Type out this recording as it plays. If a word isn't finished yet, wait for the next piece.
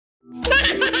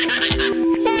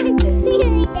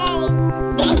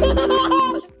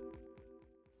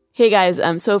Hey guys,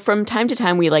 so from time to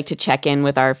time we like to check in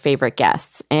with our favorite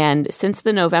guests. And since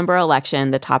the November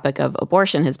election, the topic of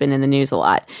abortion has been in the news a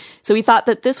lot. So we thought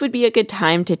that this would be a good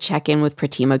time to check in with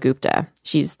Pratima Gupta.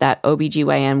 She's that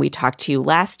OBGYN we talked to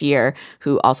last year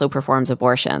who also performs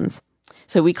abortions.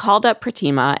 So we called up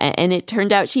Pratima, and it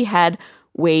turned out she had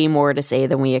way more to say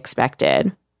than we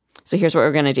expected. So here's what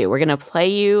we're going to do. We're going to play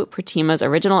you Pratima's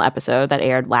original episode that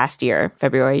aired last year,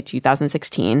 February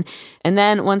 2016. And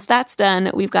then once that's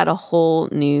done, we've got a whole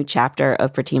new chapter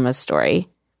of Pratima's story.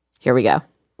 Here we go.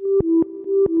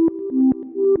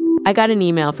 I got an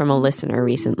email from a listener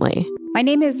recently. My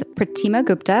name is Pratima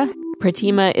Gupta.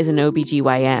 Pratima is an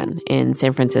OBGYN in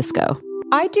San Francisco.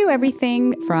 I do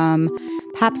everything from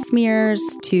pap smears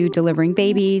to delivering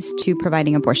babies to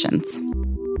providing abortions.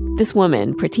 This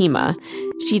woman, Pratima,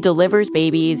 she delivers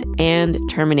babies and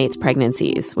terminates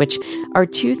pregnancies, which are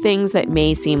two things that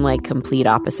may seem like complete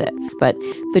opposites. But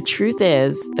the truth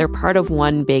is, they're part of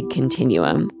one big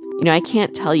continuum. You know, I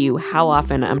can't tell you how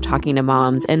often I'm talking to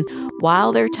moms, and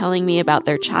while they're telling me about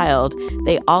their child,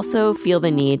 they also feel the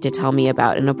need to tell me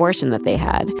about an abortion that they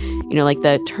had. You know, like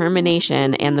the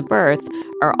termination and the birth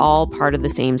are all part of the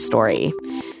same story.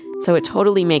 So it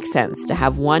totally makes sense to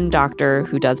have one doctor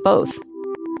who does both.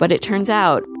 But it turns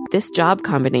out this job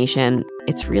combination,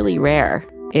 it's really rare.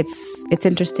 It's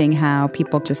interesting how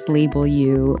people just label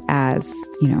you as,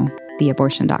 the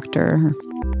abortion doctor.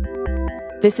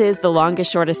 This is The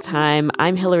Longest Shortest Time.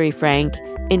 I'm Hillary Frank.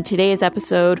 In today's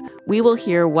episode, we will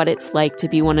hear what it's like to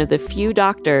be one of the few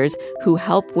doctors who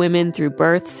help women through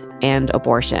births and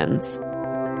abortions.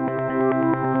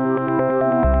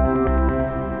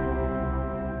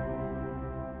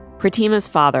 Pratima's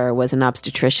father was an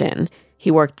obstetrician. He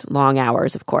worked long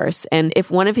hours, of course, and if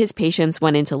one of his patients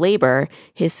went into labor,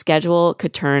 his schedule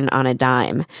could turn on a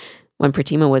dime. When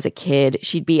Pratima was a kid,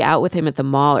 she'd be out with him at the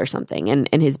mall or something, and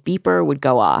his beeper would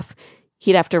go off.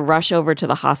 He'd have to rush over to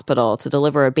the hospital to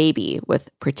deliver a baby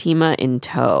with Pratima in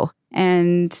tow.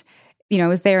 And, I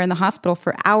was there in the hospital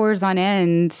for hours on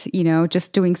end,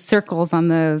 just doing circles on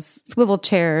those swivel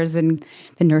chairs, and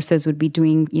the nurses would be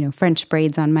doing, French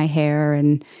braids on my hair,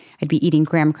 and I'd be eating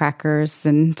graham crackers,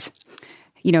 and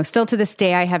still to this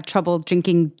day, I have trouble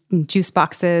drinking juice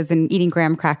boxes and eating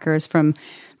graham crackers from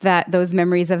those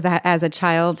memories of that as a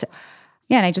child.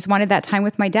 Yeah, and I just wanted that time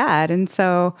with my dad. And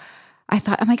so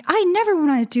I'm like, I never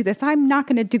want to do this. I'm not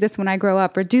going to do this when I grow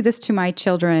up or do this to my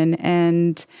children.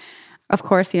 And of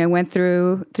course, I went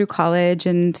through college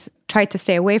and tried to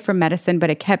stay away from medicine, but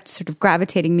it kept sort of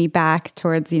gravitating me back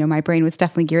towards, my brain was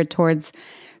definitely geared towards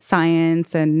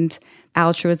science and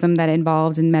altruism that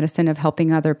involved in medicine of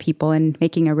helping other people and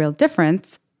making a real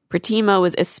difference. Pratima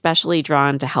was especially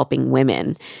drawn to helping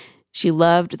women. She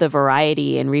loved the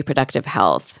variety in reproductive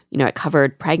health. It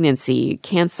covered pregnancy,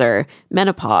 cancer,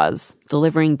 menopause,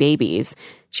 delivering babies.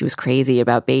 She was crazy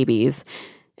about babies.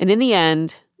 And in the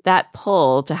end, that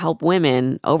pull to help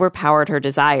women overpowered her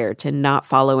desire to not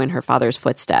follow in her father's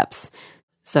footsteps.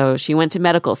 So she went to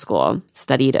medical school,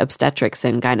 studied obstetrics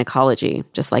and gynecology,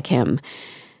 just like him.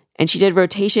 And she did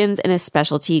rotations in a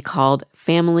specialty called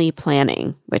family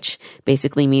planning, which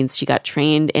basically means she got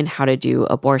trained in how to do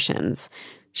abortions.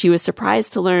 She was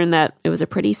surprised to learn that it was a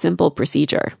pretty simple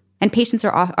procedure. And patients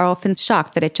are often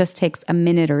shocked that it just takes a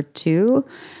minute or two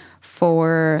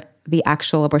for the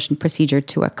actual abortion procedure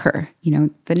to occur.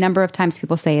 The number of times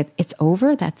people say, it's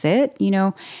over, that's it,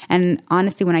 And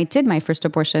honestly, when I did my first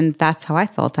abortion, that's how I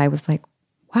felt. I was like,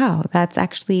 wow, that's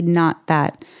actually not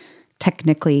that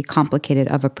technically complicated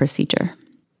of a procedure.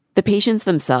 The patients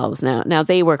themselves, now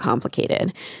they were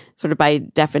complicated. Sort of by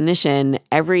definition,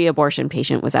 every abortion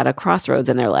patient was at a crossroads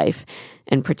in their life,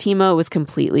 and Pratima was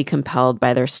completely compelled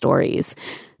by their stories.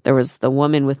 There was the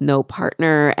woman with no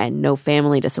partner and no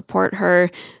family to support her,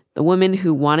 the woman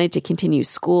who wanted to continue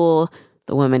school,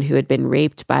 the woman who had been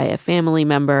raped by a family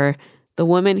member, the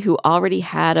woman who already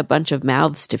had a bunch of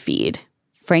mouths to feed.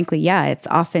 Frankly, yeah, it's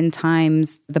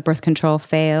oftentimes the birth control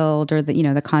failed or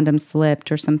the condom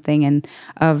slipped or something, and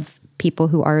of people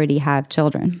who already have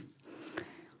children.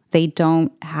 They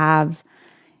don't have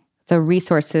the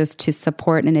resources to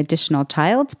support an additional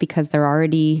child because they're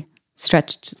already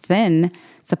stretched thin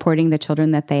supporting the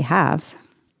children that they have.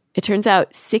 It turns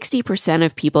out 60%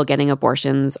 of people getting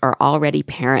abortions are already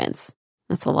parents.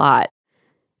 That's a lot.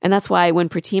 And that's why when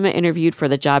Pratima interviewed for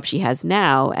the job she has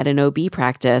now at an OB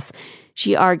practice,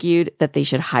 she argued that they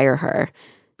should hire her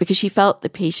because she felt the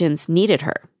patients needed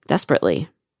her desperately.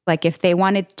 Like if they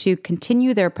wanted to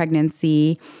continue their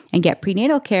pregnancy and get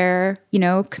prenatal care,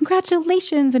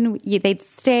 congratulations, and they'd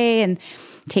stay. And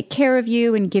take care of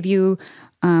you and give you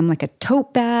like a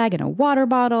tote bag and a water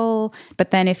bottle. But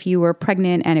then if you were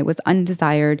pregnant and it was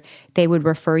undesired, they would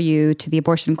refer you to the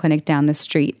abortion clinic down the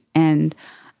street. And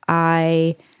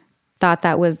I thought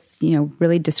that was,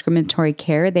 really discriminatory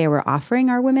care they were offering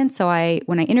our women. So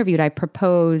when I interviewed, I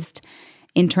proposed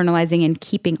internalizing and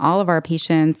keeping all of our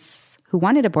patients who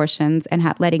wanted abortions and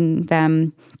letting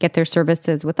them get their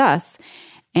services with us.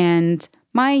 And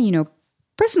my,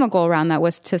 personal goal around that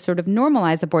was to sort of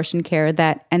normalize abortion care,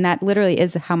 and that literally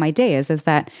is how my day is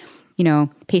that,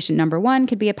 patient number 1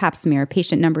 could be a pap smear,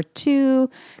 patient number 2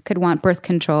 could want birth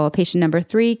control, patient number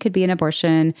 3 could be an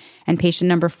abortion, and patient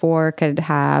number 4 could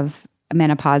have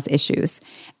menopause issues.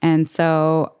 And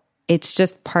so it's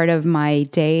just part of my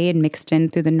day and mixed in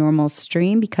through the normal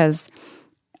stream because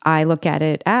I look at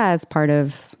it as part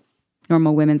of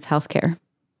normal women's healthcare.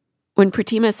 When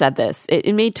Pratima said this,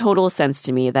 it made total sense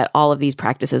to me that all of these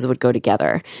practices would go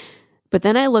together. But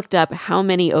then I looked up how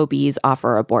many OBs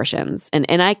offer abortions, and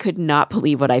I could not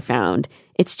believe what I found.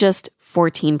 It's just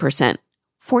 14%.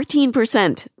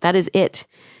 14%! That is it.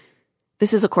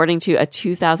 This is according to a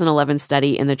 2011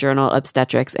 study in the journal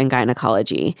Obstetrics and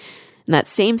Gynecology. And that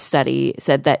same study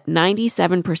said that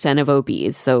 97% of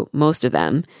OBs, so most of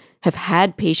them, have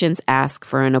had patients ask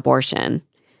for an abortion.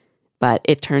 But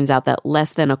it turns out that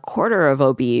less than a quarter of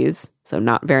OBs, so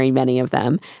not very many of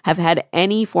them, have had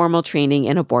any formal training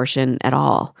in abortion at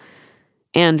all.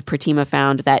 And Pratima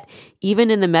found that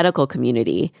even in the medical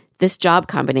community, this job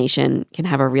combination can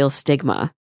have a real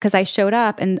stigma. Because I showed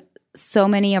up and so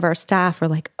many of our staff were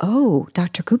like, "Oh,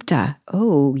 Dr. Gupta,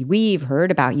 we've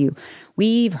heard about you.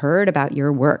 We've heard about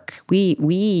your work.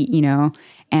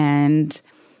 And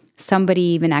somebody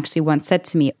even actually once said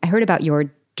to me, "I heard about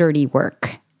your dirty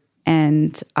work."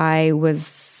 And I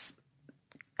was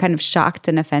kind of shocked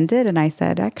and offended. And I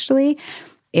said, actually,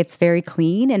 it's very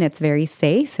clean and it's very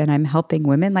safe. And I'm helping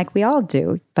women like we all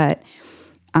do. But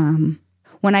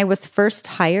when I was first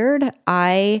hired,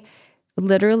 I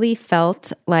literally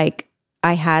felt like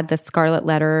I had the scarlet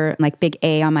letter, like big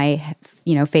A on my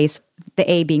face,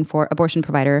 the A being for abortion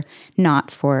provider, not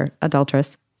for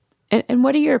adulteress. And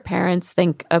what do your parents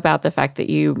think about the fact that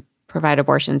you provide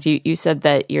abortions? You said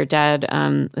that your dad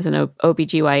was an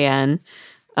OBGYN.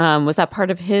 Was that part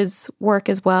of his work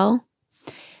as well?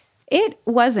 It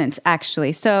wasn't,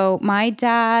 actually. So my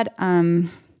dad,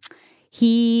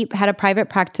 he had a private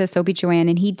practice, OBGYN,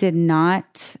 and he did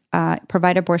not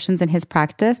provide abortions in his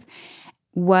practice.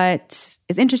 What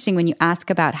is interesting when you ask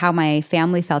about how my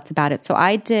family felt about it. So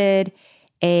I did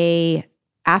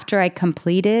after I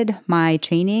completed my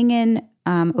training in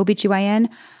OBGYN,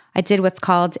 I did what's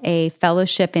called a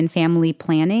fellowship in family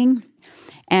planning.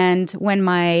 And when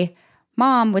my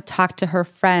mom would talk to her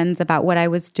friends about what I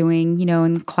was doing,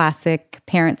 in classic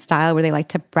parent style where they like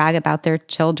to brag about their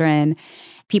children,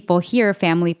 people hear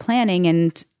family planning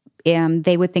and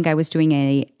they would think I was doing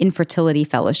a infertility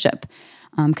fellowship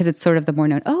because it's sort of the more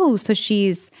known, so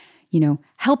she's,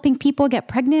 helping people get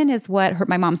pregnant is what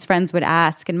my mom's friends would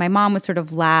ask. And my mom would sort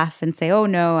of laugh and say, "Oh,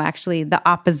 no, actually the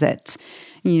opposite."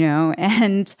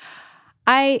 And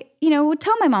I, would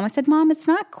tell my mom, I said, "Mom, it's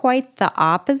not quite the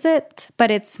opposite, but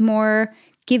it's more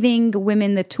giving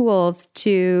women the tools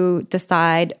to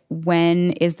decide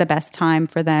when is the best time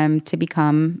for them to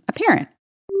become a parent."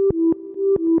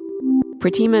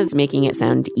 Pratima's making it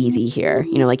sound easy here.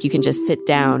 Like you can just sit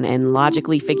down and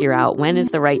logically figure out when is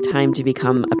the right time to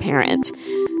become a parent.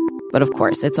 But of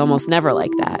course, it's almost never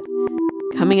like that.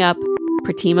 Coming up,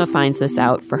 Pratima finds this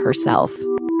out for herself.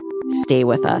 Stay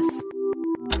with us.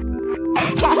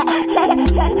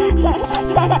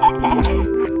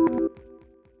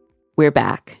 We're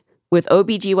back with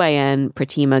OBGYN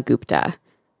Pratima Gupta.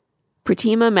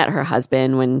 Pratima met her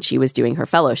husband when she was doing her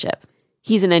fellowship.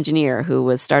 He's an engineer who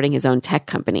was starting his own tech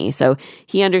company, so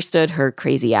he understood her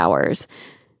crazy hours.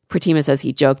 Pratima says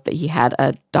he joked that he had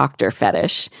a doctor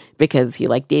fetish because he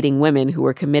liked dating women who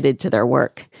were committed to their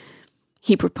work.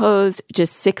 He proposed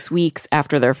just 6 weeks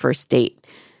after their first date.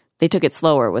 They took it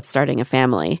slower with starting a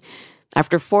family.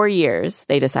 After 4 years,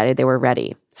 they decided they were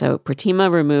ready. So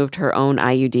Pratima removed her own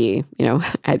IUD,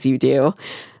 as you do.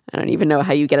 I don't even know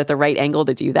how you get at the right angle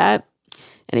to do that.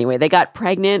 Anyway, they got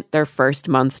pregnant their first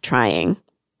month trying.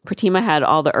 Pratima had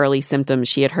all the early symptoms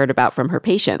she had heard about from her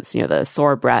patients, the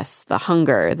sore breasts, the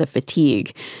hunger, the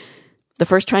fatigue. The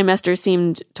first trimester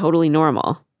seemed totally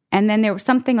normal. And then there was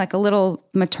something like a little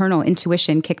maternal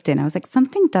intuition kicked in. I was like,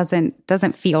 something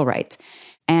doesn't feel right.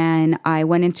 And I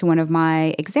went into one of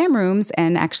my exam rooms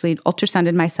and actually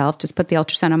ultrasounded myself, just put the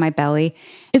ultrasound on my belly.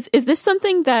 Is this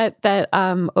something that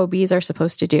OBs are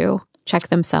supposed to do? Check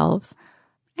themselves?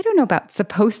 I don't know about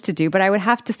supposed to do, but I would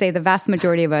have to say the vast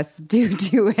majority of us do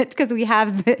it because we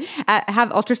have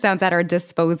ultrasounds at our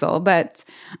disposal. But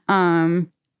and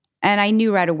I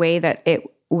knew right away that it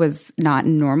was not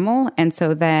normal. And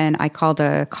so then I called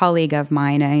a colleague of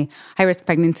mine, a high-risk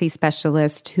pregnancy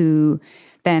specialist, who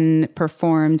then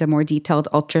performed a more detailed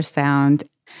ultrasound.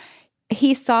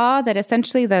 He saw that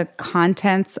essentially the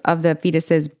contents of the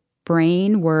fetus's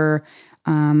brain were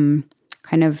kind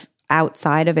of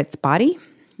outside of its body.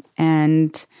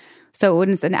 And so it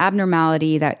was an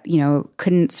abnormality that,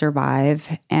 couldn't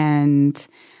survive. And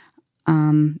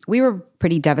we were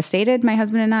pretty devastated, my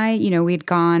husband and I. We'd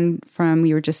gone from,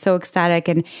 we were just so ecstatic.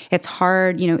 And it's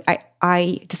hard,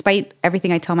 I despite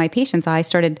everything I tell my patients, I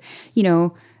started,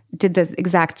 did the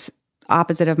exact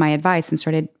opposite of my advice and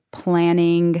started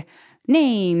planning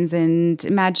names and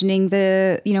imagining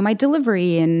my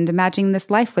delivery and imagining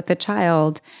this life with the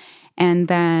child. And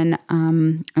then,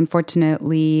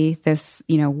 unfortunately, this,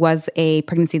 was a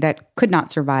pregnancy that could not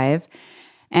survive.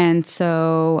 And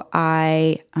so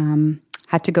I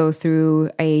had to go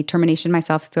through a termination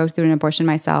myself, go through an abortion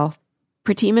myself.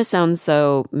 Pratima sounds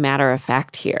so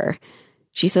matter-of-fact here.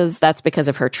 She says that's because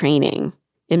of her training.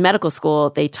 In medical school,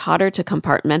 they taught her to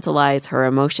compartmentalize her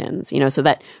emotions, so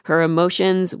that her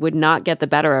emotions would not get the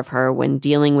better of her when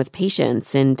dealing with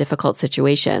patients in difficult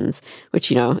situations, which,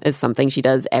 is something she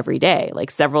does every day, like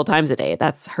several times a day.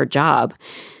 That's her job.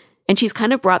 And she's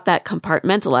kind of brought that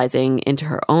compartmentalizing into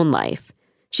her own life.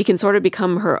 She can sort of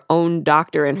become her own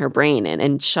doctor in her brain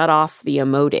and shut off the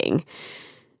emoting.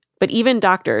 But even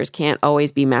doctors can't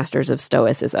always be masters of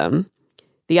stoicism.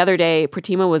 The other day,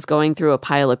 Pratima was going through a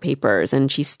pile of papers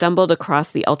and she stumbled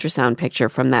across the ultrasound picture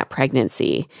from that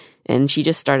pregnancy, and she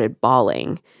just started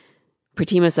bawling.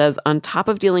 Pratima says on top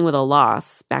of dealing with a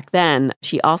loss, back then,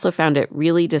 she also found it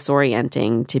really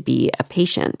disorienting to be a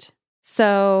patient.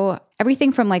 So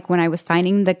everything from like when I was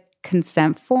signing the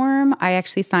consent form, I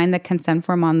actually signed the consent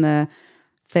form on the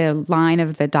line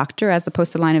of the doctor as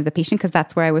opposed to the line of the patient because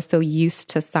that's where I was so used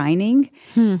to signing.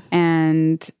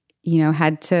 And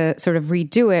had to sort of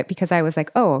redo it because I was like,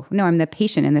 oh, no, I'm the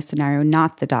patient in this scenario,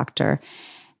 not the doctor.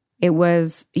 It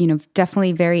was,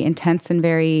 definitely very intense and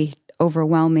very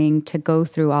overwhelming to go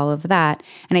through all of that.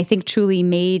 And I think truly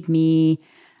made me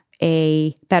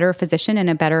a better physician and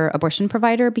a better abortion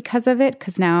provider because of it,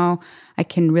 because now I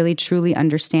can really truly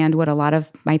understand what a lot of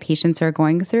my patients are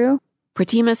going through.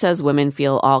 Pratima says women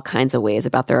feel all kinds of ways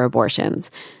about their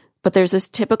abortions, but there's this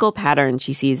typical pattern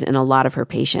she sees in a lot of her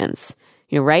patients.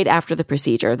 Right after the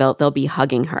procedure, they'll be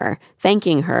hugging her,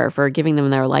 thanking her for giving them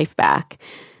their life back.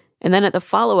 And then at the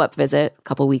follow-up visit, a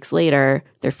couple weeks later,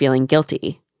 they're feeling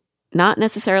guilty. Not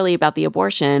necessarily about the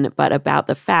abortion, but about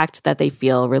the fact that they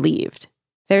feel relieved.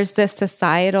 There's this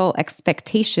societal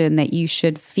expectation that you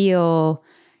should feel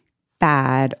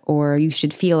bad or you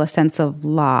should feel a sense of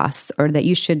loss or that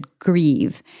you should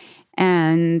grieve.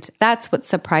 And that's what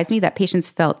surprised me, that patients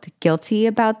felt guilty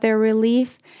about their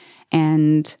relief.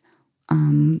 And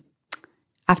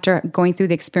after going through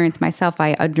the experience myself,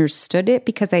 I understood it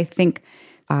because I think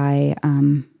I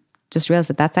just realized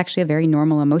that that's actually a very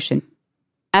normal emotion.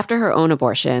 After her own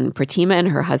abortion, Pratima and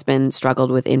her husband struggled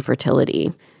with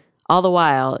infertility. All the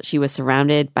while, she was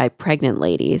surrounded by pregnant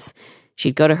ladies.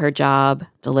 She'd go to her job,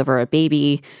 deliver a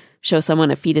baby, show someone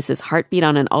a fetus's heartbeat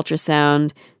on an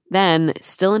ultrasound. Then,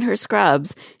 still in her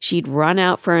scrubs, she'd run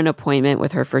out for an appointment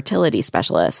with her fertility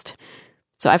specialist.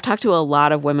 So I've talked to a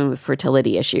lot of women with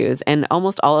fertility issues, and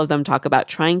almost all of them talk about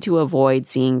trying to avoid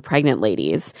seeing pregnant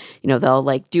ladies.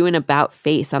 They'll do an about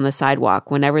face on the sidewalk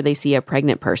whenever they see a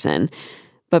pregnant person.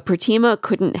 But Pratima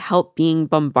couldn't help being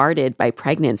bombarded by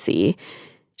pregnancy.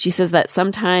 She says that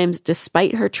sometimes,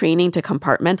 despite her training to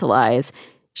compartmentalize,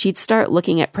 she'd start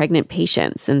looking at pregnant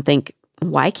patients and think,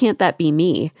 why can't that be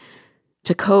me?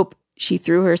 To cope, she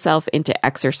threw herself into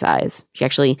exercise. She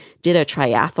actually did a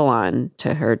triathlon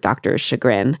to her doctor's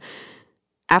chagrin.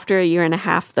 After a year and a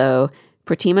half, though,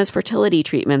 Pratima's fertility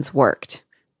treatments worked.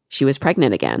 She was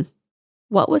pregnant again.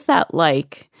 What was that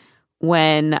like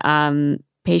when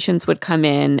patients would come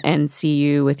in and see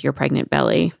you with your pregnant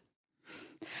belly?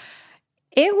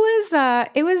 It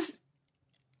was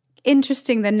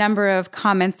interesting, the number of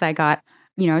comments I got.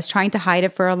 I was trying to hide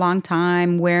it for a long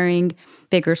time, wearing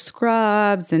bigger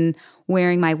scrubs and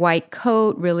wearing my white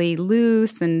coat really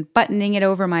loose and buttoning it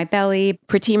over my belly.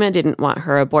 Pratima didn't want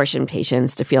her abortion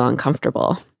patients to feel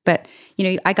uncomfortable. But,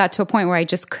 I got to a point where I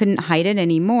just couldn't hide it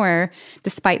anymore,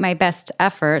 despite my best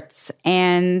efforts.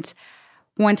 And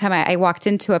one time I walked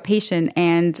into a patient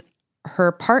and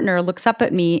her partner looks up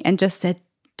at me and just said,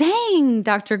 "Dang,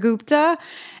 Dr. Gupta."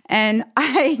 And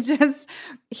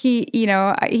he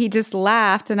just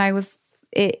laughed, and I was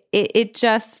it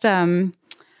just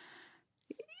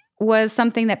was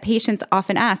something that patients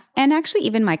often ask. And actually,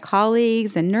 even my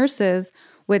colleagues and nurses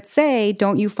would say,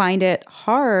 don't you find it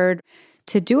hard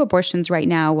to do abortions right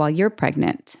now while you're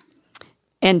pregnant?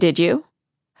 And did you?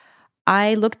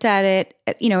 I looked at it,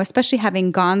 especially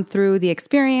having gone through the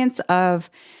experience of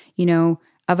an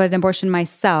abortion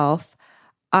myself.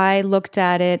 I looked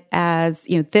at it as,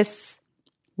 this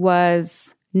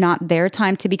was not their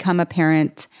time to become a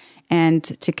parent and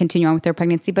to continue on with their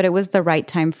pregnancy, but it was the right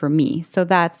time for me. So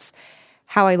that's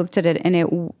how I looked at it.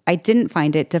 And I didn't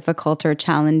find it difficult or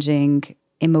challenging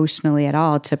emotionally at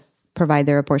all to provide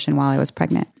their abortion while I was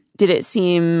pregnant. Did it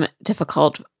seem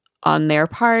difficult on their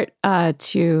part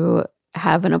to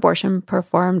have an abortion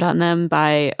performed on them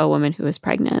by a woman who is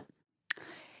pregnant?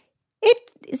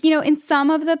 In some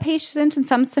of the patients, in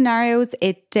some scenarios,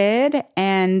 it did.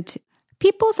 And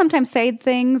people sometimes say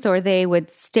things or they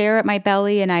would stare at my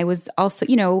belly. And I was also,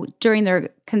 during their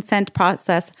consent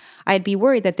process, I'd be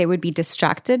worried that they would be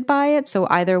distracted by it. So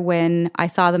either when I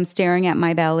saw them staring at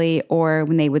my belly or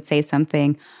when they would say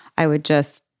something, I would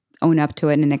just own up to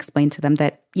it and explain to them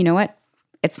that, you know what,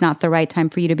 it's not the right time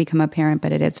for you to become a parent,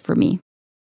 but it is for me.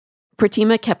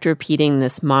 Pratima kept repeating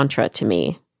this mantra to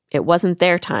me. It wasn't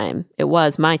their time. It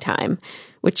was my time,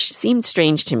 which seemed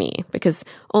strange to me because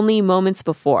only moments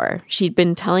before, she'd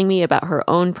been telling me about her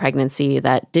own pregnancy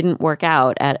that didn't work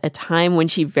out at a time when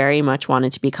she very much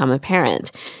wanted to become a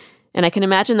parent. And I can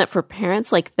imagine that for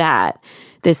parents like that,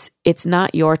 this "it's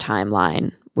not your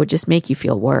timeline" would just make you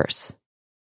feel worse.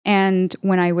 And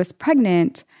when I was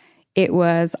pregnant, it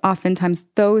was oftentimes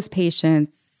those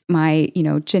patients, my,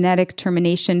 genetic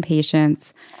termination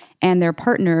patients and their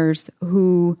partners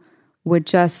who would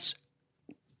just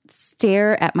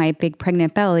stare at my big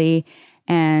pregnant belly.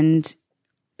 And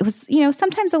it was,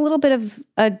 sometimes a little bit of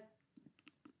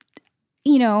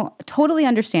totally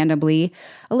understandably,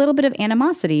 a little bit of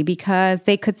animosity because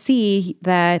they could see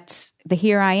that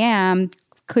here I am,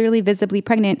 clearly visibly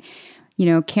pregnant,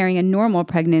 carrying a normal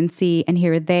pregnancy. And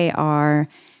here they are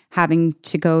having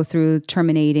to go through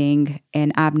terminating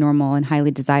an abnormal and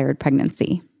highly desired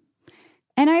pregnancy.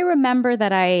 And I remember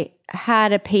that I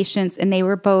had a patient, and they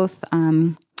were both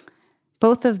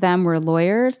of them were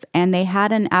lawyers, and they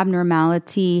had an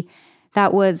abnormality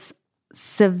that was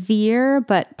severe,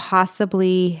 but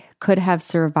possibly could have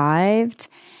survived.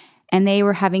 And they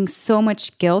were having so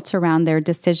much guilt around their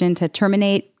decision to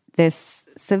terminate this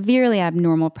severely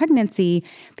abnormal pregnancy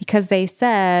because they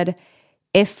said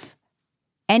if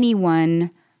anyone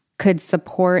could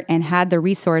support and had the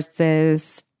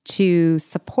resources to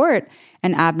support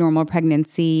an abnormal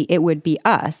pregnancy, it would be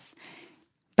us.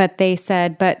 But they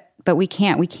said, but we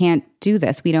can't do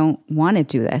this. We don't want to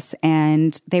do this.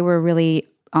 And they were really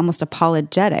almost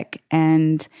apologetic.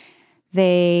 And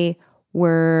they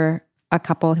were a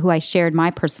couple who I shared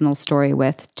my personal story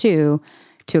with too,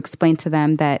 to explain to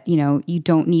them that, you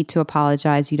don't need to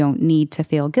apologize. You don't need to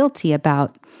feel guilty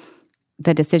about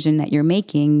the decision that you're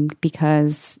making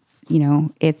because,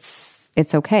 it's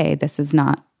okay. This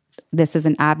is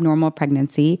an abnormal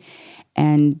pregnancy,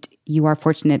 and you are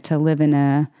fortunate to live in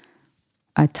a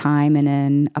time and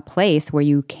in a place where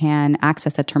you can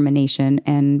access a termination,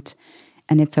 and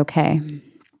it's okay.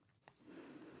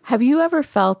 Have you ever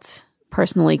felt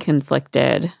personally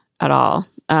conflicted at all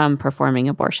performing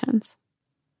abortions?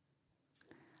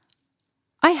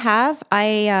 I have.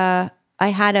 I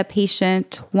had a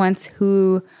patient once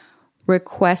who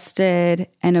requested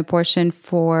an abortion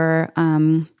for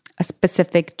a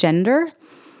specific gender,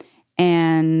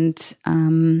 and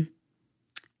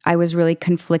I was really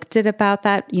conflicted about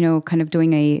that, kind of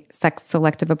doing a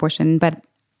sex-selective abortion. But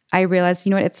I realized,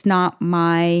 it's not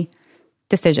my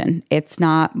decision. It's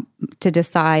not to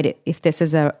decide if this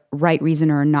is a right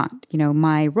reason or not.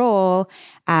 My role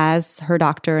as her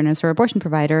doctor and as her abortion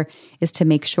provider is to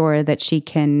make sure that she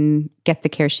can get the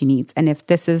care she needs. And if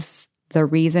this is the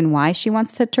reason why she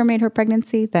wants to terminate her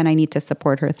pregnancy, then I need to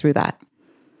support her through that.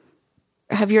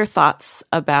 Have your thoughts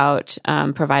about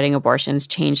providing abortions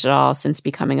changed at all since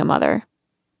becoming a mother?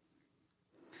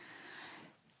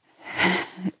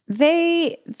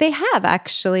 They have,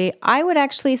 actually. I would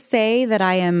actually say that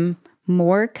I am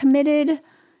more committed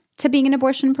to being an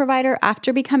abortion provider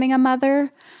after becoming a mother.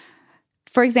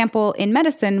 For example, in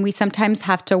medicine, we sometimes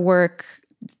have to work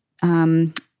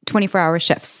 24-hour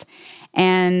shifts.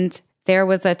 And there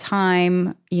was a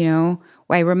time,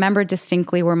 I remember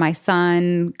distinctly where my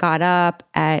son got up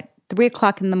at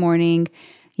 3:00 in the morning,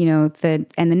 and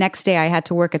the next day I had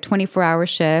to work a 24-hour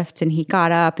shift, and he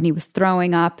got up and he was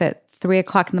throwing up at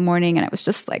 3:00 in the morning. And it was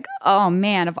just like, oh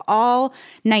man, of all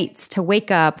nights to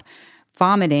wake up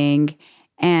vomiting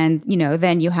And,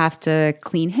 then you have to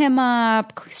clean him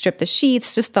up, strip the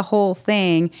sheets, just the whole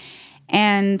thing.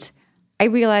 And I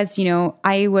realized,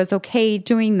 I was okay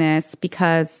doing this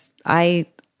because I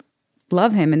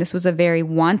love him. And this was a very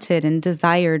wanted and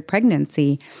desired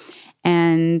pregnancy.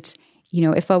 And,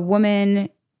 if a woman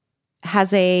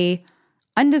has a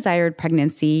undesired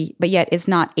pregnancy, but yet is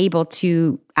not able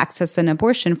to access an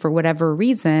abortion for whatever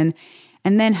reason,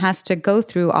 and then has to go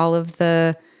through all of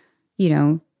the,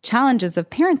 challenges of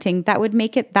parenting, that would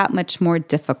make it that much more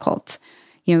difficult.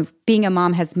 Being a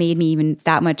mom has made me even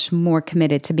that much more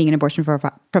committed to being an abortion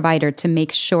provider to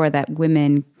make sure that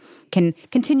women can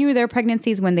continue their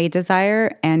pregnancies when they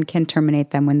desire and can terminate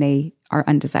them when they are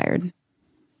undesired.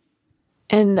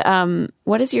 And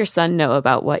what does your son know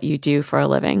about what you do for a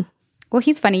living? Well,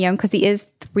 he's funny, because he is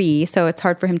 3, so it's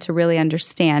hard for him to really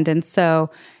understand. And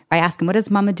so I ask him, what does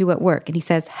mama do at work? And he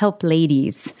says, help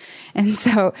ladies. And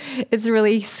so it's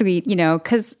really sweet,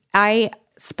 because I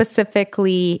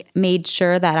specifically made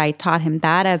sure that I taught him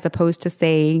that as opposed to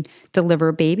saying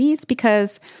deliver babies,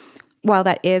 because while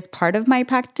that is part of my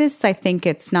practice, I think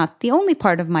it's not the only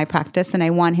part of my practice. And I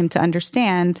want him to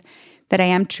understand that I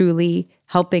am truly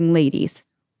helping ladies.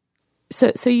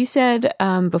 So you said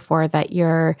before that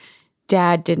your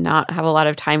dad did not have a lot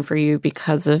of time for you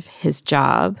because of his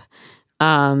job.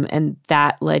 And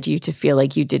that led you to feel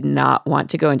like you did not want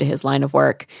to go into his line of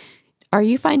work. Are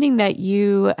you finding that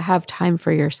you have time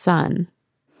for your son?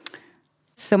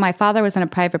 So my father was in a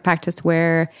private practice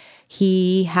where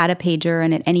he had a pager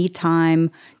and at any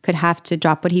time could have to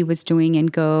drop what he was doing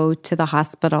and go to the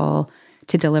hospital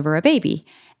to deliver a baby.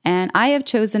 And I have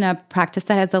chosen a practice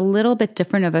that has a little bit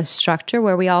different of a structure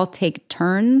where we all take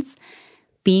turns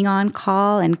being on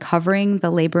call and covering the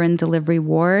labor and delivery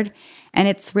ward. And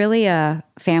it's really a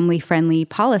family-friendly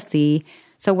policy.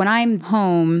 So when I'm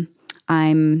home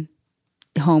and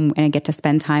I get to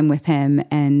spend time with him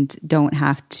and don't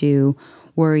have to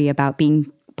worry about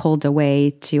being pulled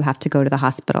away to have to go to the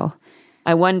hospital.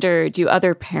 I wonder, do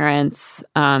other parents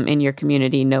in your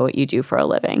community know what you do for a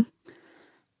living?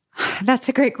 That's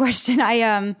a great question.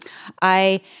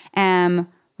 I am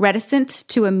reticent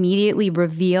to immediately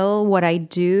reveal what I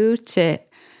do to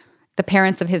the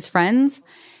parents of his friends.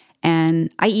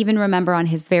 And I even remember on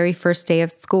his very first day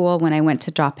of school when I went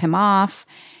to drop him off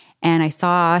and I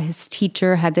saw his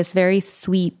teacher had this very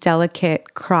sweet,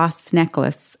 delicate cross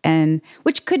necklace, and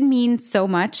which could mean so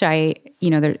much.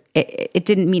 It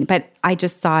didn't mean, but I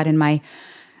just saw it and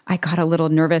I got a little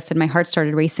nervous and my heart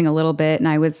started racing a little bit. And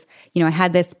I was, I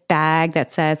had this bag that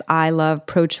says, I love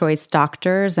pro-choice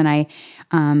doctors. And I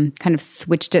kind of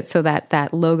switched it so that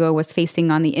that logo was facing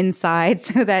on the inside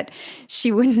so that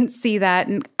she wouldn't see that.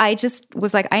 And I just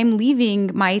was like, I'm leaving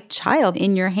my child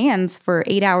in your hands for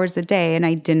 8 hours a day. And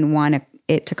I didn't want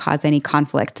it to cause any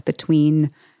conflict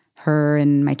between her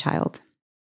and my child.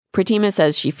 Pratima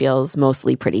says she feels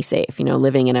mostly pretty safe,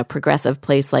 living in a progressive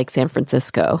place like San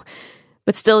Francisco.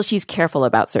 But still, she's careful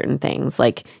about certain things,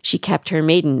 like she kept her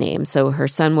maiden name so her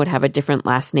son would have a different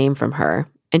last name from her,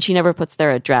 and she never puts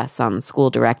their address on school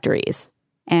directories.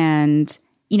 And,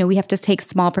 we have to take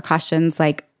small precautions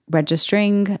like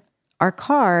registering our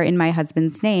car in my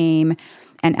husband's name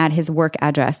and at his work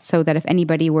address so that if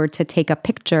anybody were to take a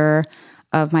picture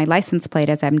of my license plate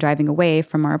as I'm driving away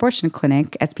from our abortion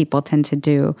clinic, as people tend to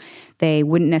do, they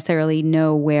wouldn't necessarily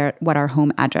know what our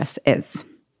home address is.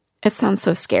 It sounds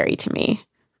so scary to me.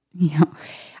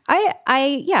 I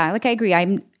agree.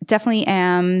 I'm definitely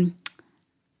am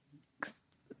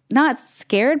not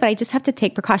scared, but I just have to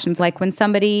take precautions. Like when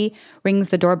somebody rings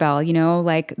the doorbell,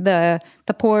 like the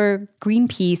poor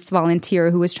Greenpeace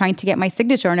volunteer who was trying to get my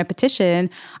signature on a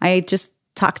petition, I just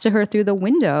talked to her through the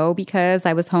window because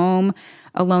I was home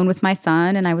alone with my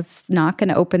son and I was not going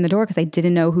to open the door because I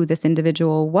didn't know who this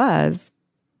individual was.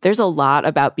 There's a lot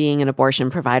about being an abortion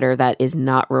provider that is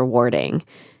not rewarding.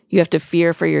 You have to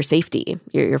fear for your safety,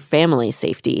 your family's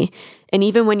safety. And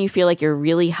even when you feel like you're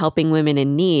really helping women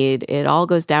in need, it all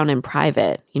goes down in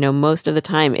private. Most of the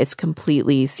time, it's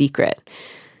completely secret.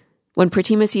 When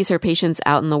Pratima sees her patients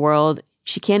out in the world,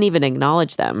 she can't even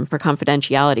acknowledge them for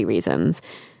confidentiality reasons.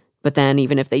 But then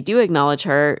even if they do acknowledge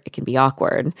her, it can be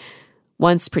awkward.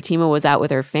 Once Pratima was out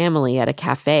with her family at a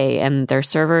cafe and their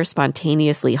server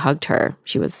spontaneously hugged her.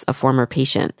 She was a former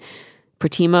patient.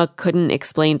 Pratima couldn't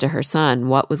explain to her son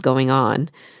what was going on.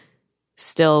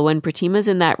 Still, when Pratima's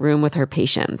in that room with her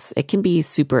patients, it can be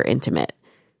super intimate.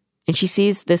 And she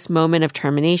sees this moment of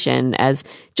termination as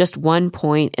just one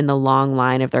point in the long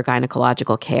line of their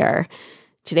gynecological care.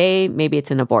 Today, maybe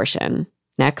it's an abortion.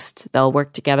 Next, they'll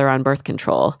work together on birth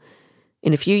control.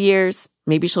 In a few years,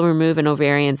 maybe she'll remove an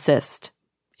ovarian cyst.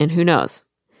 And who knows?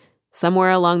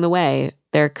 somewhere along the way,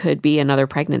 there could be another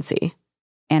pregnancy.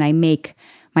 And I make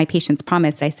my patients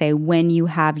promise. I say, when you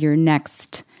have your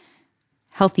next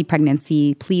healthy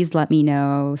pregnancy, please let me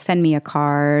know, send me a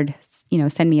card,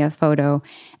 send me a photo.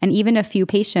 And even a few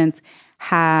patients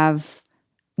have,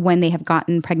 when they have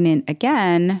gotten pregnant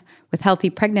again with healthy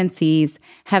pregnancies,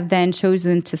 have then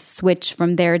chosen to switch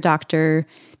from their doctor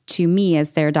to me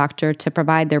as their doctor to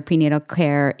provide their prenatal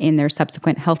care in their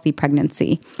subsequent healthy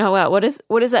pregnancy. Oh, wow. What is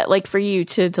that like for you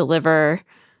to deliver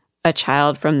a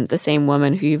child from the same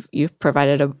woman who you've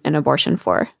provided an abortion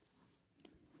for?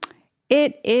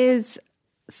 It is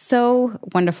so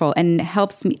wonderful and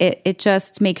helps me. It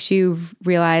just makes you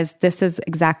realize this is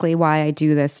exactly why I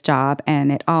do this job,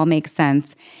 and it all makes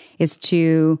sense, is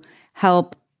to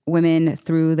help women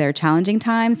through their challenging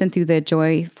times and through the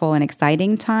joyful and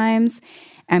exciting times.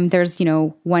 And there's,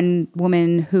 one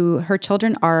woman who her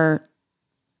children are,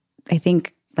 I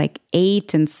think, like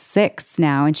 8 and 6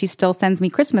 now, and she still sends me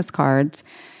Christmas cards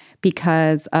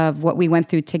because of what we went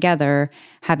through together,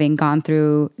 having gone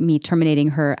through me terminating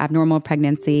her abnormal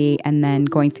pregnancy and then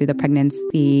going through the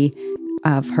pregnancy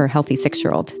of her healthy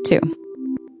 6-year-old too.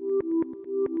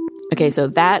 Okay, so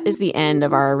that is the end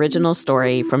of our original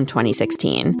story from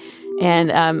 2016.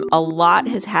 And a lot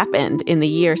has happened in the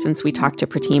year since we talked to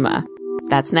Pratima.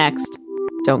 That's next.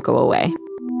 Don't go away.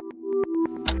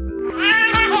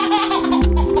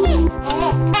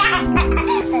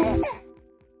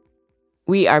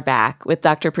 We are back with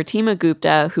Dr. Pratima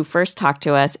Gupta, who first talked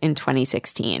to us in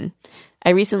 2016. I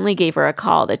recently gave her a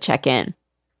call to check in.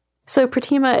 So,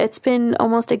 Pratima, it's been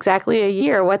almost exactly a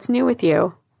year. What's new with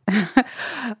you?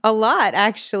 A lot,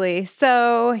 actually.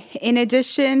 So, in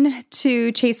addition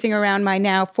to chasing around my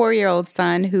now 4-year-old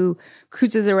son who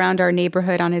cruises around our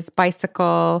neighborhood on his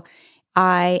bicycle,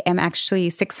 I am actually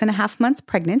 6.5 months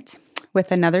pregnant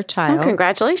with another child. Oh,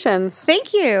 congratulations.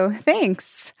 Thank you.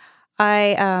 Thanks.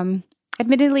 I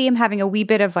admittedly am having a wee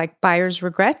bit of buyer's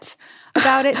regret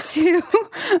about it too,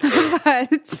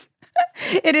 but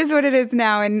it is what it is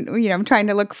now. And, I'm trying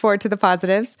to look forward to the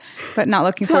positives, but not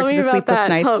looking forward to the sleepless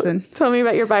nights. Tell me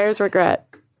about your buyer's regret.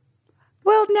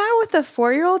 Well, now with a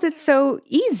 4-year-old, it's so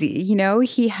easy.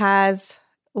 He has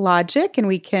logic and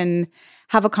we can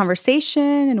have a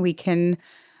conversation and we can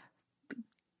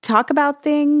talk about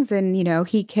things, and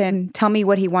he can tell me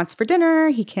what he wants for dinner.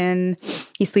 He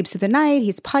sleeps through the night.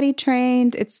 He's potty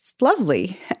trained. It's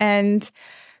lovely. And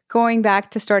going back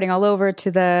to starting all over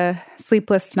to the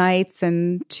sleepless nights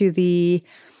and to the,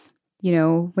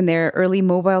 when they're early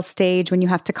mobile stage, when you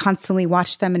have to constantly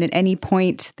watch them, and at any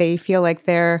point they feel like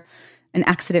they're an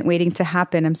accident waiting to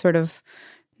happen. I'm sort of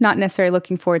not necessarily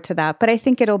looking forward to that, but I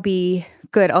think it'll be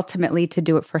good ultimately to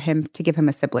do it for him, to give him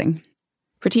a sibling.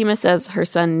 Pratima says her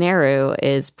son Neru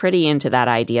is pretty into that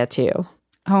idea too.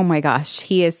 Oh my gosh,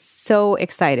 he is so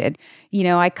excited.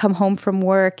 I come home from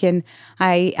work and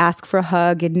I ask for a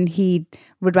hug, and he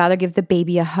would rather give the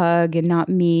baby a hug and not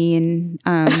me. And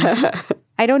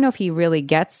I don't know if he really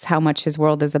gets how much his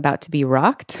world is about to be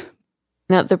rocked.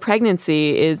 Now, the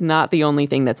pregnancy is not the only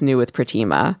thing that's new with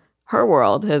Pratima. Her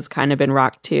world has kind of been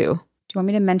rocked too. Do you want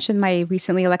me to mention my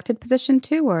recently elected position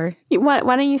too, or? Why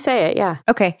don't you say it? Yeah.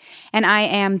 Okay. And I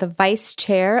am the vice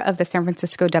chair of the San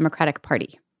Francisco Democratic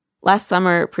Party. Last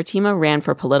summer, Pratima ran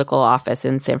for political office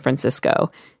in San Francisco,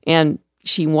 and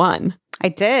she won. I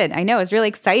did. I know. It was really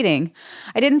exciting.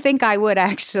 I didn't think I would,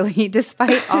 actually,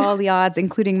 despite all the odds,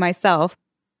 including myself.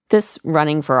 This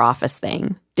running for office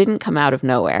thing didn't come out of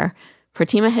nowhere.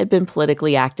 Pratima had been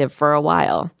politically active for a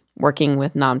while, working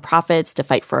with nonprofits to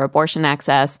fight for abortion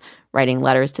access, writing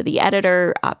letters to the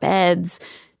editor, op-eds.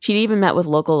 She'd even met with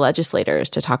local legislators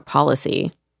to talk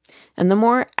policy. And the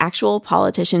more actual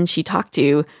politicians she talked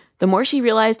to, the more she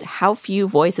realized how few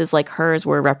voices like hers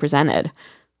were represented.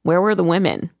 Where were the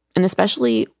women? And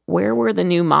especially, where were the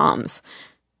new moms?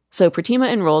 So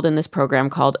Pratima enrolled in this program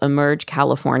called Emerge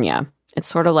California. It's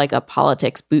sort of like a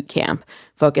politics boot camp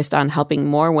focused on helping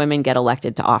more women get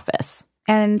elected to office.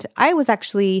 And I was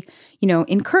actually,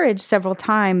 encouraged several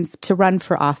times to run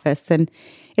for office. And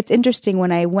it's interesting,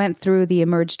 when I went through the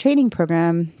Emerge training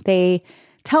program, they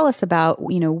tell us about,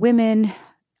 women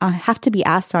have to be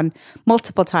asked on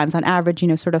multiple times, on average,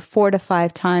 sort of 4 to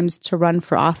 5 times to run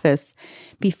for office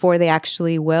before they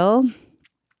actually will,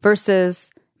 versus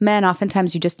men.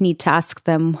 Oftentimes you just need to ask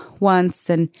them once.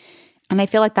 And I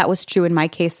feel like that was true in my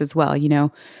case as well.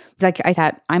 I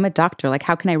thought, I'm a doctor.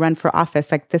 How can I run for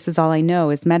office? This is all I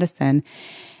know is medicine.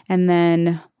 And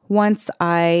then once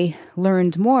I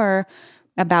learned more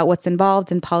about what's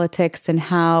involved in politics and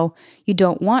how you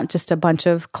don't want just a bunch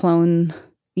of clone,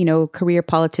 career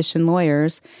politician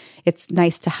lawyers. It's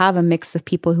nice to have a mix of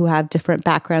people who have different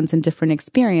backgrounds and different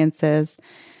experiences.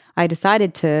 I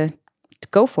decided to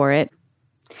go for it.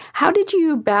 How did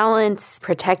you balance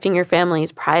protecting your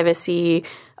family's privacy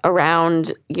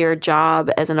around your job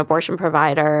as an abortion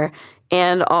provider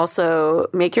and also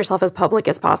make yourself as public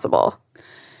as possible?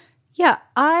 Yeah,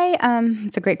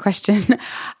 it's a great question.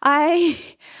 I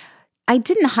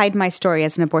didn't hide my story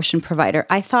as an abortion provider.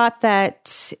 I thought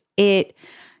that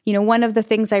one of the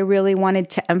things I really wanted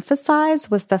to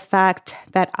emphasize was the fact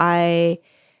that I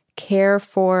care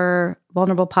for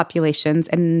vulnerable populations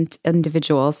and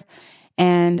individuals.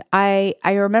 And I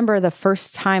remember the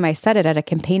first time I said it at a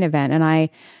campaign event, and I,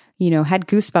 had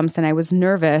goosebumps, and I was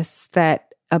nervous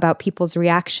about people's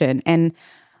reaction. And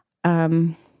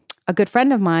a good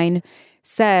friend of mine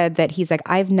said that he's like,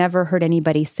 I've never heard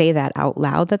anybody say that out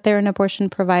loud, that they're an abortion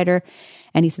provider.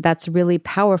 And he said, that's really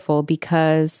powerful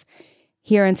because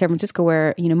here in San Francisco,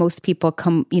 where, most people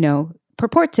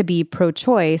purport to be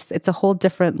pro-choice, it's a whole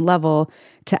different level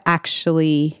to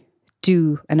actually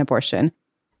do an abortion.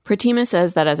 Pratima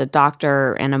says that as a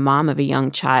doctor and a mom of a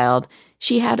young child,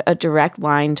 she had a direct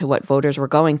line to what voters were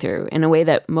going through in a way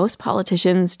that most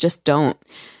politicians just don't.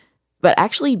 But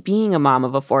actually being a mom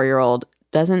of a 4-year-old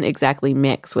doesn't exactly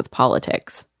mix with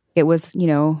politics. It was,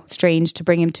 strange to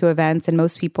bring him to events, and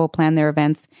most people plan their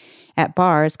events at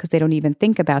bars because they don't even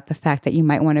think about the fact that you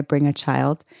might want to bring a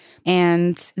child.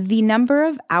 And the number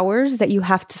of hours that you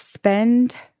have to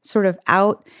spend sort of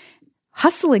out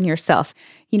hustling yourself.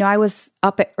 I was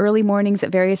up at early mornings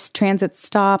at various transit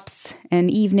stops and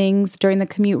evenings during the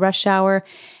commute rush hour,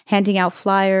 handing out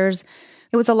flyers.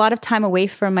 It was a lot of time away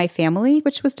from my family,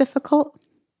 which was difficult.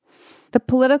 The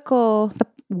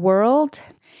world,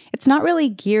 it's not really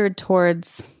geared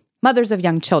towards mothers of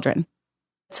young children.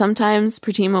 Sometimes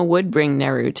Pratima would bring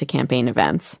Nehru to campaign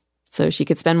events so she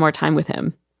could spend more time with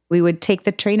him. We would take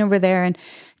the train over there and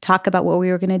talk about what we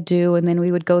were going to do, and then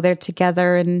we would go there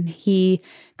together, and he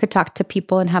could talk to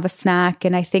people and have a snack.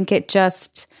 And I think it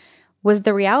just was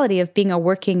the reality of being a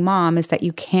working mom, is that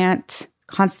you can't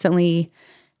constantly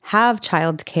have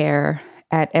childcare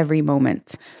at every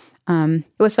moment. It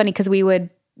was funny because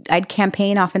I'd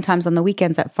campaign oftentimes on the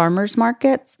weekends at farmers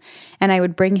markets, and I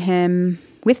would bring him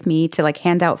with me to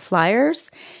hand out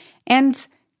flyers. And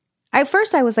at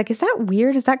first I was like, is that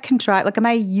weird? Is that contrived? Am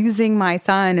I using my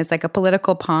son as a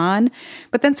political pawn?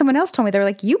 But then someone else told me, they were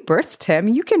like, you birthed him.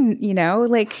 You can,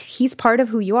 he's part of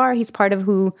who you are. He's part of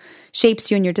who shapes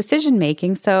you in your decision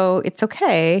making. So it's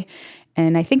okay.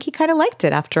 And I think he kind of liked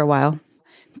it after a while.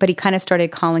 But he kind of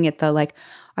started calling it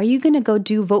are you going to go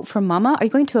do Vote for Mama? Are you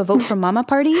going to a Vote for Mama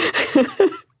party?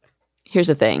 Here's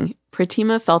the thing.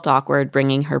 Pratima felt awkward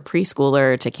bringing her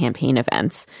preschooler to campaign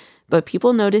events, but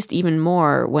people noticed even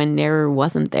more when Nehru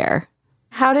wasn't there.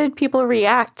 How did people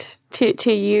react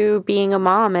to you being a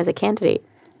mom as a candidate?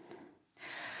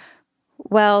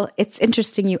 Well, it's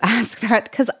interesting you ask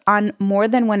that, because on more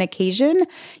than one occasion,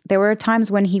 there were times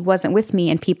when he wasn't with me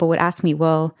and people would ask me,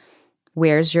 well,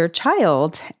 where's your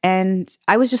child? And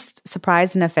I was just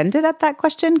surprised and offended at that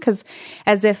question, because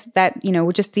as if that,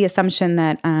 just the assumption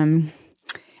that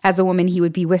as a woman, he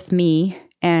would be with me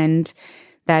and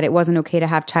that it wasn't okay to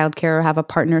have childcare or have a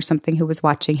partner or something who was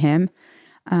watching him.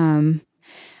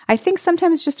 I think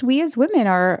sometimes just we as women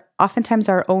are oftentimes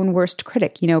our own worst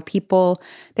critic. There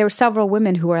were several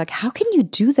women who were like, how can you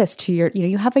do this to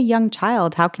you have a young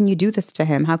child. How can you do this to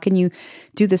him? How can you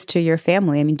do this to your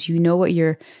family? I mean, do you know what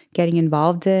you're getting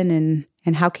involved in?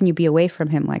 And how can you be away from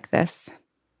him like this?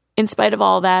 In spite of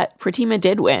all that, Pratima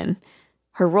did win.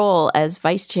 Her role as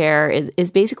vice chair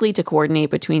is basically to coordinate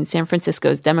between San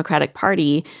Francisco's Democratic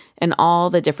Party and all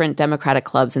the different Democratic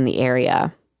clubs in the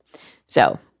area.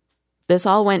 So this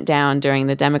all went down during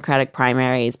the Democratic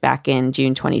primaries back in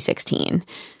June 2016.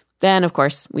 Then, of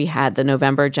course, we had the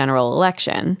November general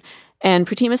election. And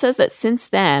Pratima says that since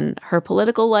then, her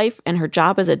political life and her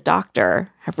job as a doctor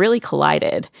have really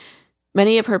collided.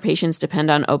 Many of her patients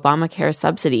depend on Obamacare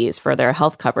subsidies for their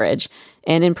health coverage,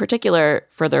 and in particular,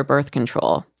 for their birth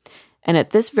control. And at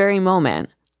this very moment,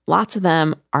 lots of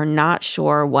them are not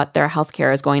sure what their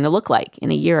healthcare is going to look like in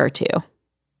a year or two.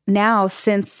 Now,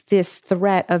 since this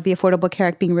threat of the Affordable Care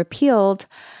Act being repealed,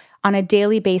 on a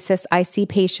daily basis, I see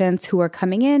patients who are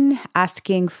coming in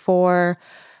asking for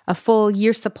a full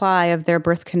year supply of their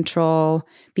birth control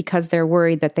because they're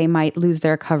worried that they might lose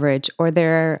their coverage, or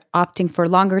they're opting for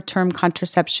longer-term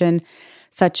contraception,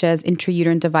 such as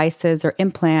intrauterine devices or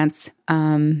implants.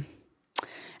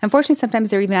 Unfortunately, sometimes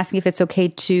they're even asking if it's okay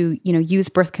to, use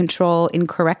birth control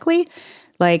incorrectly.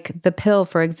 Like the pill,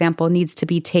 for example, needs to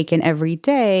be taken every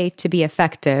day to be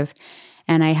effective.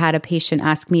 And I had a patient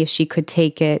ask me if she could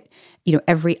take it,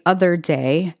 every other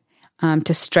day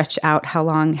to stretch out how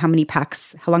long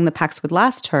the packs would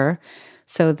last her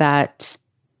so that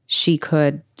she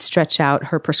could stretch out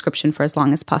her prescription for as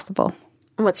long as possible.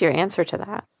 What's your answer to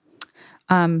that?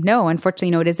 No,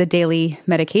 unfortunately, it is a daily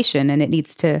medication and it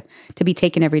needs to be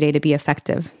taken every day to be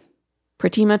effective.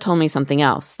 Pratima told me something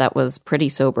else that was pretty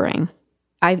sobering.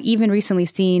 I've even recently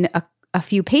seen a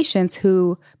few patients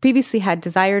who previously had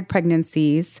desired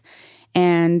pregnancies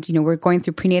and, were going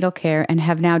through prenatal care and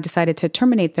have now decided to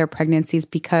terminate their pregnancies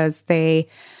because they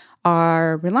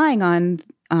are relying on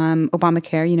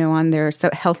Obamacare, on their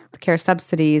health care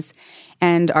subsidies,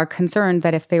 and are concerned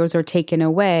that if those are taken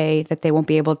away, that they won't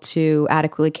be able to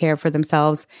adequately care for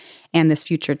themselves and this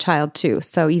future child too.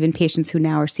 So even patients who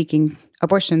now are seeking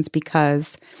abortions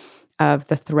because of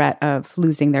the threat of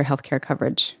losing their health care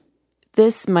coverage.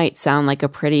 This might sound like a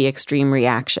pretty extreme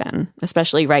reaction,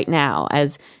 especially right now,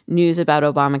 as news about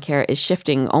Obamacare is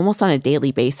shifting almost on a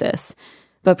daily basis.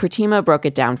 But Pratima broke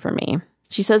it down for me.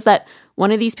 She says that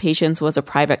one of these patients was a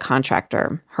private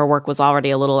contractor. Her work was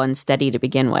already a little unsteady to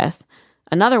begin with.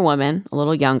 Another woman, a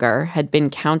little younger, had been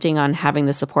counting on having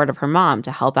the support of her mom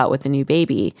to help out with the new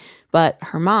baby, but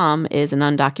her mom is an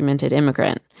undocumented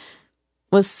immigrant.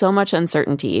 With so much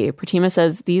uncertainty, Pratima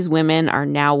says these women are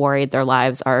now worried their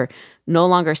lives are no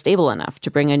longer stable enough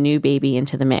to bring a new baby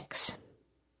into the mix.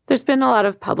 There's been a lot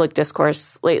of public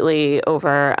discourse lately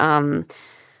over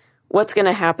what's going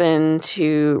to happen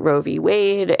to Roe v.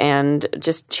 Wade and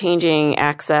just changing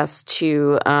access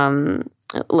to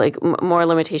more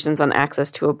limitations on access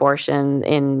to abortion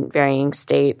in varying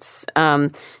states.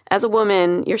 As a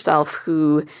woman yourself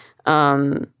who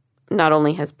not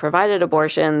only has provided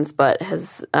abortions, but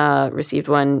has received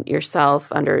one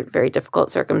yourself under very difficult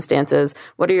circumstances,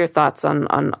 what are your thoughts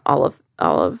on all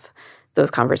of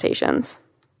those conversations?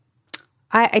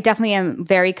 I definitely am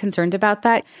very concerned about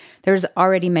that. There's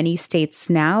already many states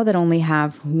now that only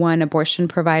have one abortion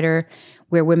provider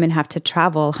where women have to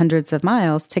travel hundreds of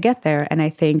miles to get there. And I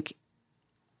think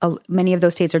many of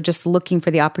those states are just looking for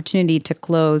the opportunity to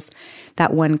close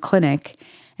that one clinic.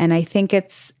 And I think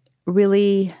it's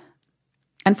really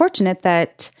unfortunate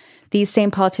that these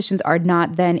same politicians are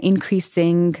not then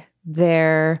increasing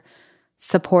their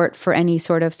support for any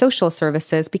sort of social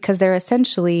services because they're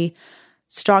essentially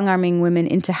strong-arming women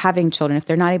into having children. If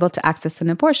they're not able to access an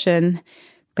abortion,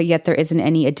 but yet there isn't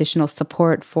any additional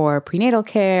support for prenatal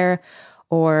care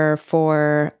or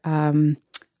for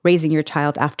raising your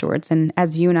child afterwards. And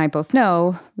as you and I both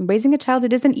know, raising a child,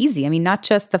 it isn't easy. I mean, not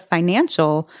just the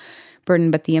financial burden,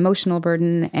 but the emotional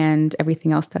burden and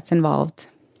everything else that's involved.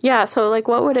 Yeah. So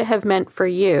what would it have meant for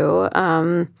you,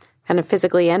 kind of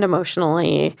physically and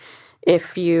emotionally,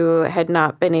 if you had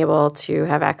not been able to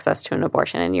have access to an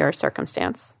abortion in your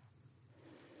circumstance?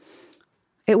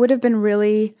 It would have been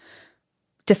really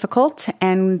difficult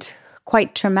and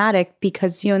quite traumatic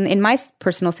because, in my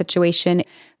personal situation,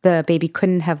 the baby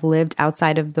couldn't have lived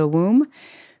outside of the womb.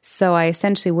 So I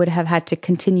essentially would have had to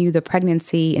continue the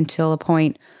pregnancy until a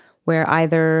point where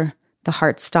either the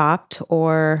heart stopped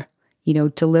or,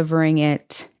 delivering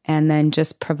it and then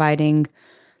just providing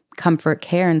comfort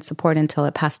care and support until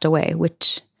it passed away,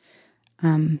 which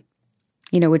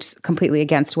is completely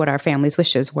against what our family's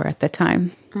wishes were at the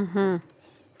time. Mm-hmm.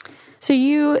 So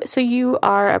you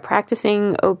are a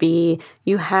practicing OB.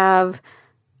 You have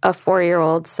a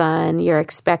 4-year-old son. You're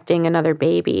expecting another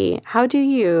baby. How do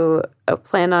you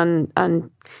plan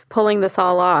on pulling this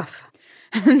all off?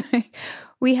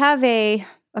 We have a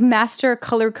master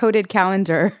color-coded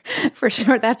calendar, for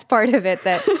sure. That's part of it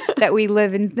that we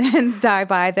live and die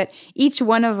by, that each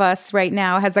one of us right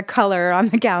now has a color on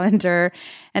the calendar.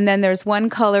 And then there's one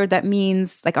color that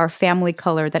means our family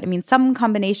color, that it means some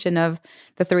combination of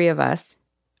the three of us.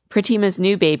 Pratima's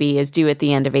new baby is due at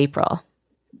the end of April.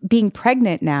 Being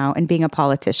pregnant now and being a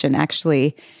politician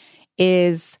actually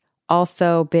is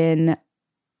also been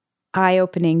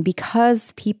eye-opening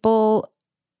because people,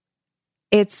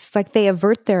 it's like they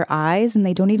avert their eyes and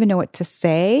they don't even know what to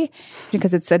say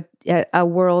because it's a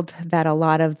world that a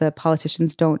lot of the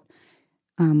politicians don't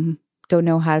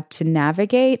know how to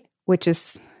navigate, which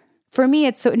is, for me,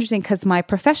 it's so interesting because my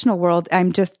professional world,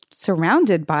 I'm just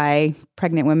surrounded by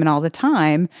pregnant women all the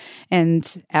time. And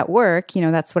at work,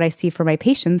 that's what I see for my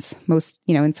patients most,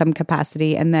 in some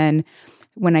capacity. And then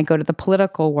when I go to the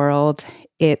political world,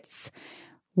 it's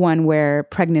one where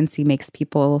pregnancy makes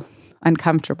people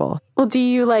uncomfortable. Well, do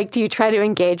you try to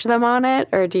engage them on it,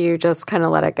 or do you just kind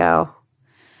of let it go?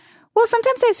 Well,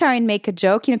 sometimes I try and make a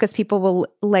joke, because people will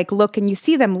look and you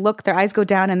see them look, their eyes go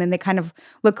down and then they kind of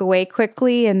look away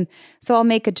quickly. And so I'll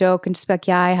make a joke and just be like,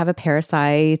 yeah, I have a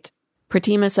parasite.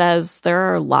 Pratima says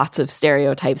there are lots of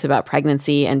stereotypes about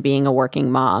pregnancy and being a working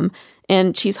mom,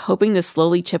 and she's hoping to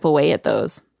slowly chip away at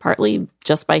those, partly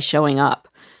just by showing up.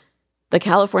 The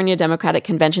California Democratic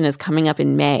Convention is coming up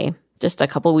in May, just a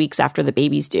couple weeks after the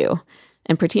baby's due.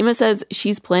 And Pratima says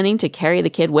she's planning to carry the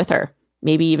kid with her,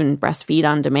 maybe even breastfeed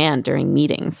on demand during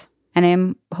meetings. And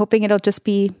I'm hoping it'll just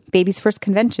be baby's first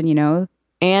convention, you know.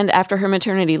 And after her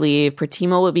maternity leave,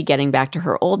 Pratima will be getting back to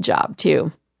her old job,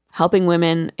 too, helping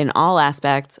women in all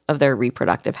aspects of their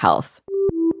reproductive health.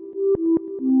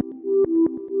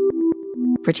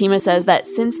 Pratima says that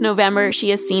since November,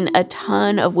 she has seen a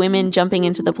ton of women jumping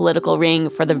into the political ring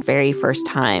for the very first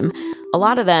time. A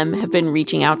lot of them have been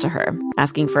reaching out to her,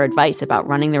 asking for advice about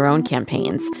running their own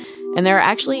campaigns. And there are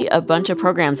actually a bunch of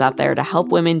programs out there to help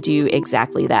women do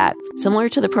exactly that, similar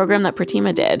to the program that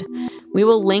Pratima did. We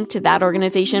will link to that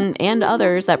organization and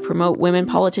others that promote women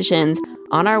politicians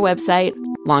on our website,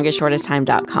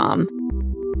 longestshortesttime.com.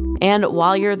 And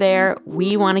while you're there,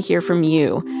 we want to hear from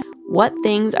you. What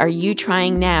things are you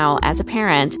trying now as a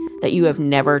parent that you have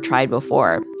never tried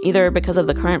before, either because of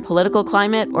the current political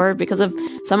climate or because of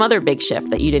some other big shift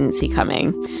that you didn't see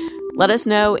coming? Let us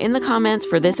know in the comments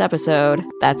for this episode.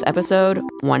 That's episode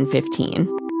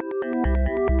 115.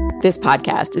 This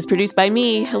podcast is produced by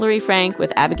me, Hillary Frank,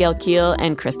 with Abigail Keel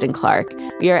and Kristen Clark.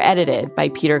 We are edited by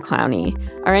Peter Clowney.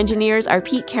 Our engineers are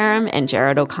Pete Karam and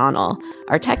Jared O'Connell.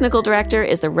 Our technical director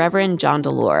is the Reverend John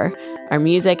Delore. Our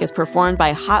music is performed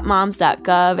by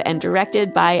hotmoms.gov and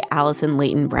directed by Allison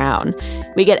Leighton Brown.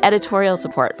 We get editorial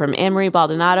support from Anne-Marie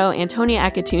Baldonado, Antonia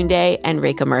Akatunde, and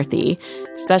Rekha Murthy.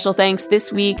 Special thanks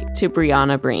this week to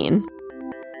Brianna Breen.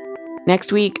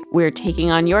 Next week, we're taking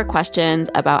on your questions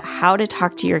about how to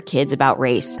talk to your kids about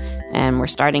race, and we're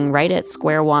starting right at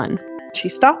square one. She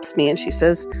stops me and she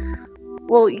says,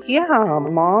 "Well, yeah,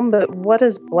 Mom, but what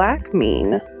does black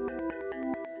mean?"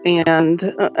 And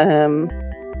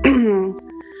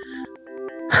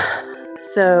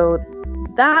so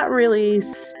that really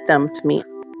stumped me.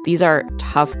 These are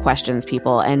tough questions,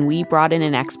 people, and we brought in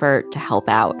an expert to help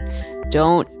out.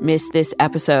 Don't miss this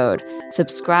episode.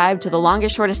 Subscribe to The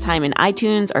Longest Shortest Time in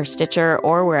iTunes or Stitcher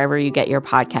or wherever you get your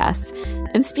podcasts.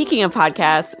 And speaking of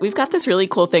podcasts, we've got this really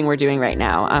cool thing we're doing right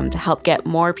now to help get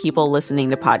more people listening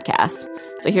to podcasts.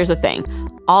 So here's the thing.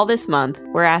 All this month,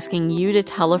 we're asking you to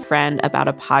tell a friend about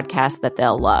a podcast that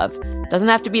they'll love. Doesn't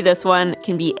have to be this one. It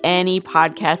can be any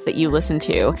podcast that you listen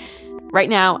to. Right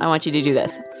now, I want you to do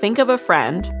this. Think of a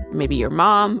friend, maybe your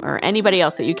mom or anybody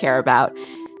else that you care about,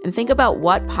 and think about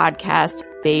what podcast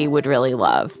they would really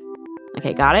love.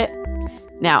 Okay, got it?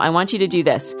 Now, I want you to do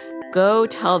this. Go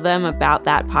tell them about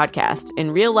that podcast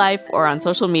in real life or on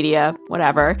social media,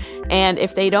 whatever. And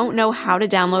if they don't know how to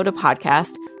download a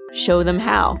podcast, show them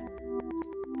how.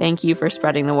 Thank you for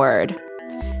spreading the word.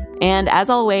 And as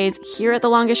always, here at The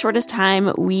Longest Shortest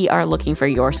Time, we are looking for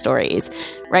your stories.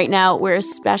 Right now, we're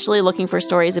especially looking for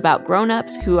stories about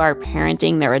grown-ups who are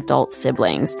parenting their adult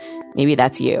siblings. Maybe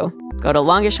that's you. Go to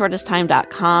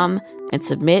longestshortesttime.com and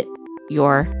submit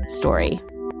your story.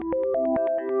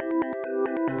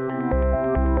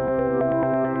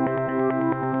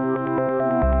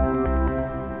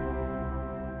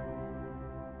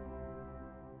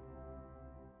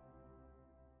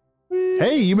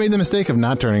 Hey, you made the mistake of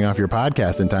not turning off your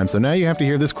podcast in time, so now you have to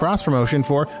hear this cross-promotion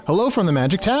for Hello from the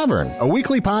Magic Tavern, a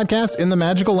weekly podcast in the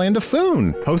magical land of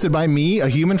Foon, hosted by me, a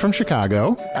human from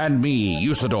Chicago. And me,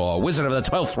 Usador, wizard of the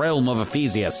 12th realm of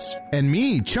Ephesius. And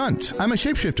me, Chunt. I'm a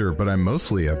shapeshifter, but I'm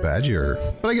mostly a badger.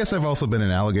 But I guess I've also been an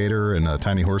alligator and a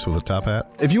tiny horse with a top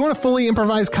hat. If you want a fully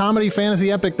improvised comedy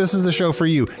fantasy epic, this is the show for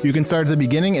you. You can start at the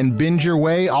beginning and binge your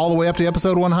way all the way up to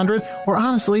episode 100, or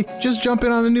honestly, just jump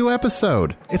in on a new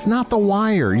episode. It's not The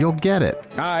Wire. You'll get it.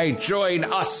 Aye, join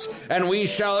us, and we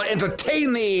shall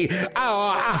entertain thee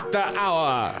hour after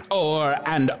hour, o'er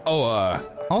and o'er.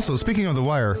 Also, speaking of The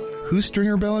Wire, who's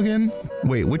Stringer Bell again?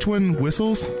 Wait, which one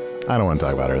whistles? I don't want to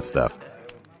talk about Earth stuff.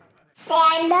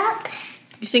 Stand up.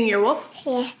 You sing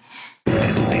Earwolf?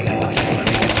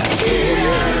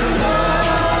 Yeah.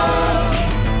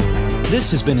 This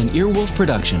has been an Earwolf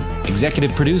production,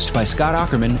 executive produced by Scott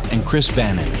Aukerman and Chris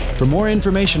Bannon. For more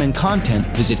information and content,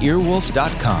 visit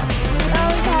earwolf.com.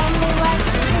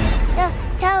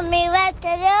 Don't tell me what to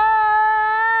do.